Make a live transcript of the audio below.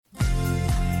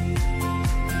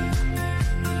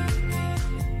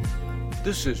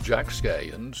This is Jack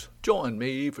Scallions. Join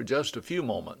me for just a few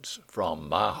moments from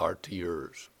my heart to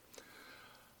yours.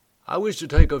 I wish to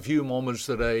take a few moments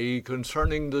today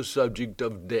concerning the subject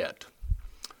of debt.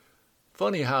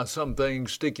 Funny how some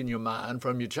things stick in your mind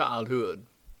from your childhood.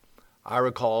 I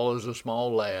recall as a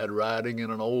small lad riding in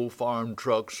an old farm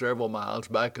truck several miles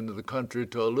back into the country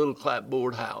to a little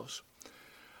clapboard house.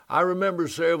 I remember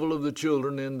several of the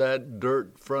children in that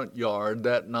dirt front yard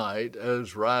that night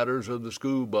as riders of the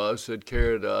school bus had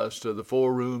carried us to the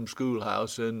four-room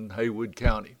schoolhouse in Haywood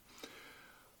County.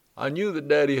 I knew that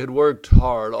Daddy had worked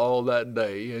hard all that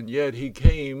day, and yet he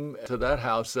came to that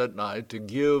house that night to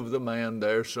give the man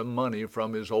there some money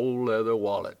from his old leather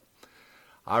wallet.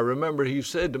 I remember he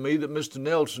said to me that Mr.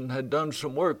 Nelson had done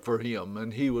some work for him,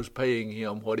 and he was paying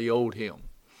him what he owed him.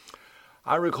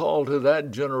 I recall to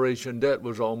that generation debt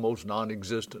was almost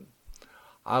non-existent.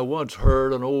 I once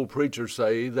heard an old preacher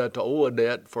say that to owe a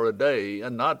debt for a day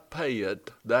and not pay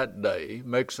it that day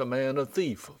makes a man a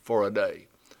thief for a day.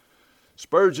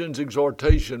 Spurgeon's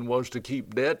exhortation was to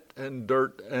keep debt and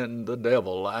dirt and the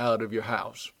devil out of your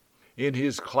house. In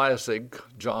his classic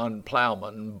John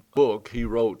Plowman book, he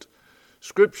wrote,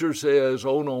 "Scripture says,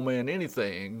 owe no man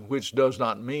anything, which does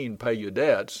not mean pay your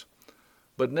debts,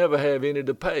 but never have any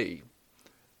to pay."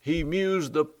 He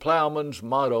mused the plowman's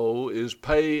motto is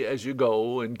pay as you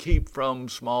go and keep from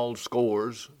small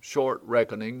scores, short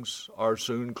reckonings are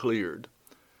soon cleared.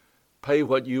 Pay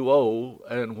what you owe,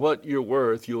 and what you're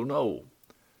worth you'll know.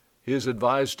 His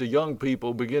advice to young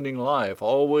people beginning life,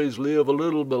 always live a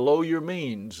little below your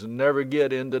means and never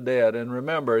get into debt, and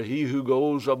remember, he who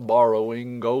goes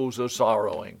a-borrowing goes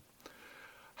a-sorrowing.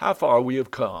 How far we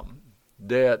have come.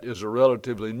 Debt is a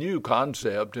relatively new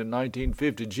concept. In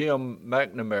 1950, Jim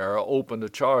McNamara opened a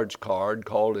charge card,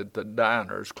 called it the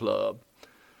Diners Club.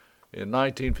 In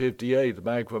 1958, the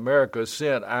Bank of America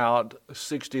sent out a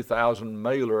 60,000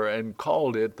 mailer and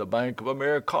called it the Bank of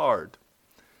America card.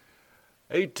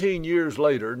 18 years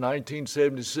later,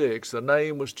 1976, the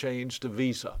name was changed to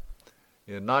Visa.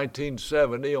 In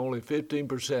 1970, only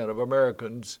 15% of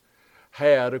Americans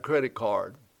had a credit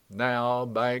card. Now,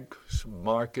 banks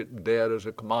market debt as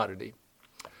a commodity.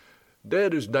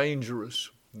 Debt is dangerous.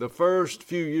 The first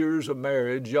few years of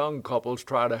marriage, young couples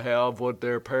try to have what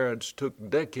their parents took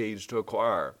decades to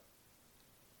acquire.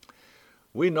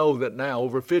 We know that now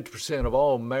over 50% of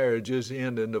all marriages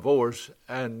end in divorce,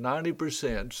 and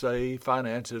 90% say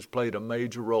finances played a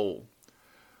major role.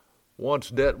 Once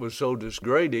debt was so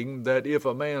degrading that if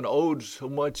a man owed so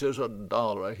much as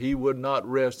 $1, he would not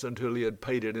rest until he had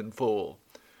paid it in full.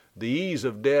 The ease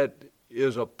of debt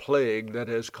is a plague that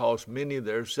has cost many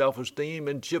their self-esteem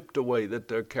and chipped away at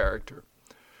their character.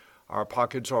 Our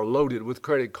pockets are loaded with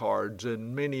credit cards,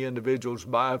 and many individuals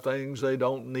buy things they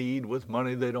don't need with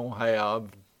money they don't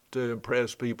have to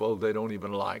impress people they don't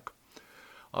even like.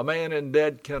 A man in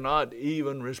debt cannot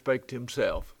even respect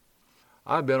himself.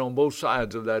 I've been on both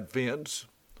sides of that fence.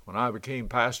 When I became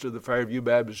pastor of the Fairview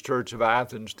Baptist Church of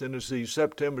Athens, Tennessee,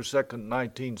 September 2nd,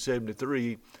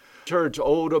 1973, the church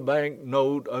owed a bank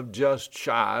note of just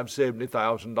shy of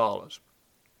 $70,000.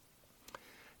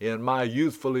 In my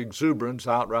youthful exuberance,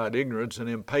 outright ignorance, and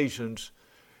impatience,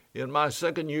 in my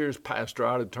second year as pastor,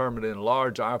 I determined to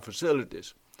enlarge our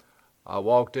facilities. I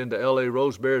walked into L.A.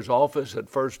 Roseberry's office at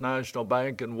First National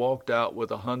Bank and walked out with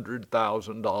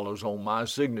 $100,000 on my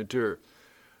signature,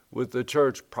 with the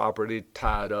church property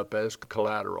tied up as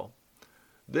collateral.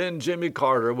 Then Jimmy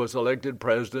Carter was elected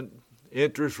president.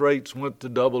 Interest rates went to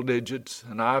double digits,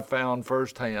 and I found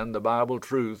firsthand the Bible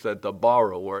truth that the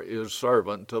borrower is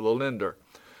servant to the lender.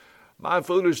 My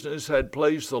foolishness had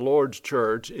placed the Lord's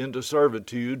church into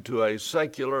servitude to a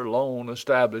secular loan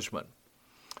establishment.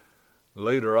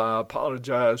 Later, I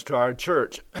apologized to our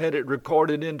church, had it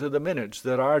recorded into the minutes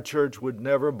that our church would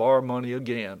never borrow money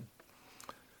again.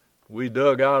 We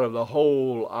dug out of the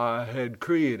hole I had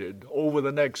created over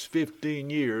the next 15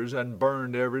 years and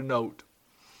burned every note.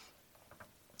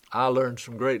 I learned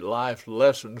some great life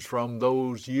lessons from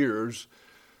those years,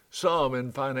 some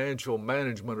in financial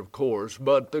management, of course,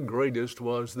 but the greatest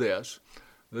was this: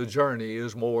 the journey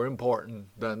is more important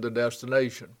than the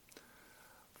destination.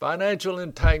 Financial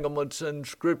entanglements in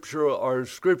Scripture are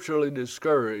scripturally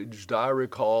discouraged. I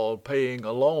recall paying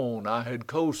a loan I had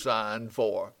co-signed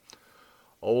for.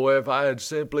 Oh, if I had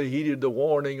simply heeded the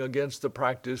warning against the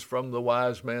practice from the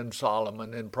wise man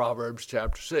Solomon in Proverbs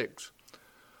chapter 6.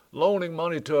 Loaning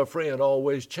money to a friend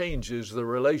always changes the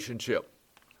relationship.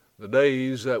 The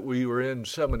days that we were in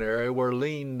seminary were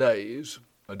lean days.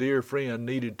 A dear friend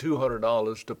needed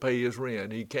 $200 to pay his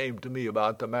rent. He came to me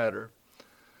about the matter.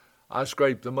 I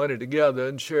scraped the money together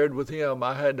and shared with him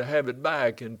I had to have it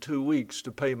back in 2 weeks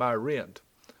to pay my rent.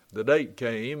 The date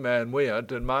came and went,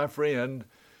 and my friend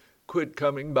quit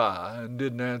coming by and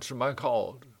didn't answer my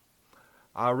calls.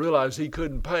 I realized he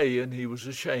couldn't pay, and he was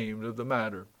ashamed of the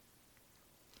matter.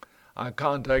 I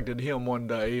contacted him one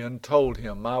day and told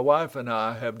him, "My wife and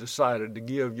I have decided to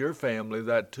give your family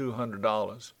that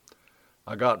 $200.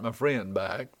 I got my friend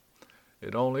back.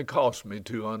 It only cost me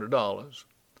 $200.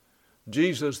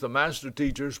 Jesus, the master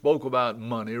teacher, spoke about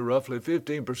money, roughly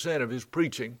 15% of his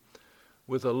preaching,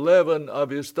 with 11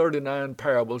 of his 39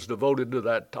 parables devoted to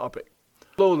that topic.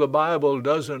 Though the Bible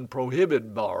doesn't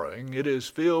prohibit borrowing, it is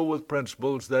filled with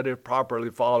principles that, if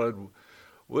properly followed,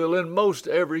 will in most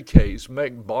every case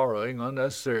make borrowing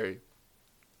unnecessary.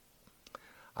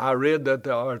 I read that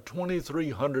there are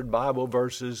 2,300 Bible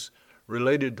verses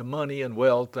related to money and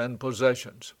wealth and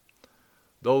possessions.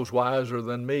 Those wiser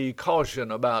than me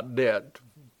caution about debt,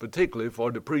 particularly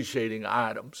for depreciating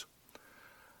items.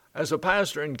 As a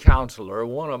pastor and counselor,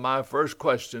 one of my first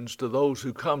questions to those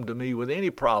who come to me with any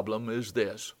problem is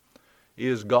this: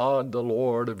 is God the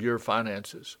Lord of your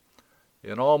finances?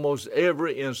 In almost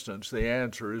every instance, the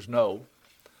answer is no.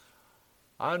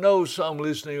 I know some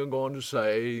listening are going to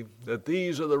say that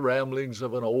these are the ramblings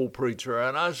of an old preacher,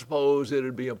 and I suppose it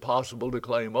would be impossible to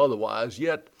claim otherwise,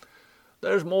 yet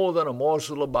there's more than a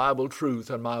morsel of Bible truth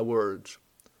in my words.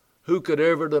 Who could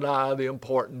ever deny the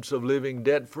importance of living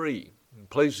debt-free and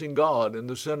placing God in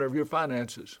the center of your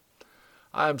finances?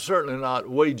 I am certainly not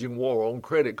waging war on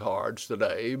credit cards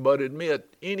today, but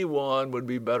admit anyone would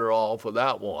be better off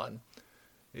without one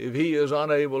if he is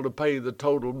unable to pay the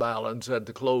total balance at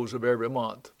the close of every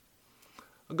month.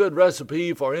 A good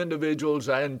recipe for individuals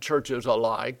and churches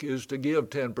alike is to give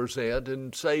 10%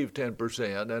 and save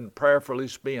 10% and prayerfully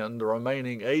spend the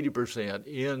remaining 80%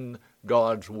 in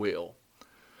God's will.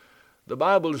 The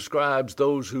Bible describes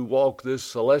those who walk this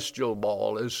celestial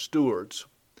ball as stewards.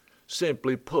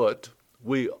 Simply put,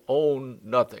 we own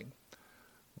nothing,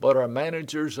 but are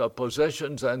managers of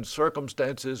possessions and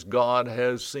circumstances God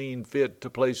has seen fit to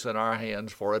place in our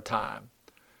hands for a time.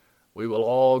 We will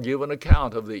all give an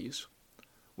account of these.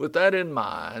 With that in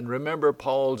mind, remember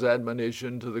Paul's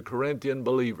admonition to the Corinthian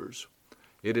believers: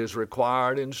 it is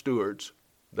required in stewards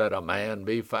that a man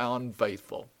be found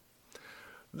faithful.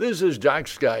 This is Jack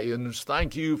Scallions.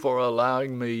 Thank you for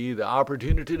allowing me the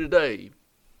opportunity today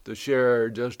to share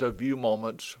just a few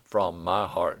moments from my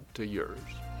heart to yours.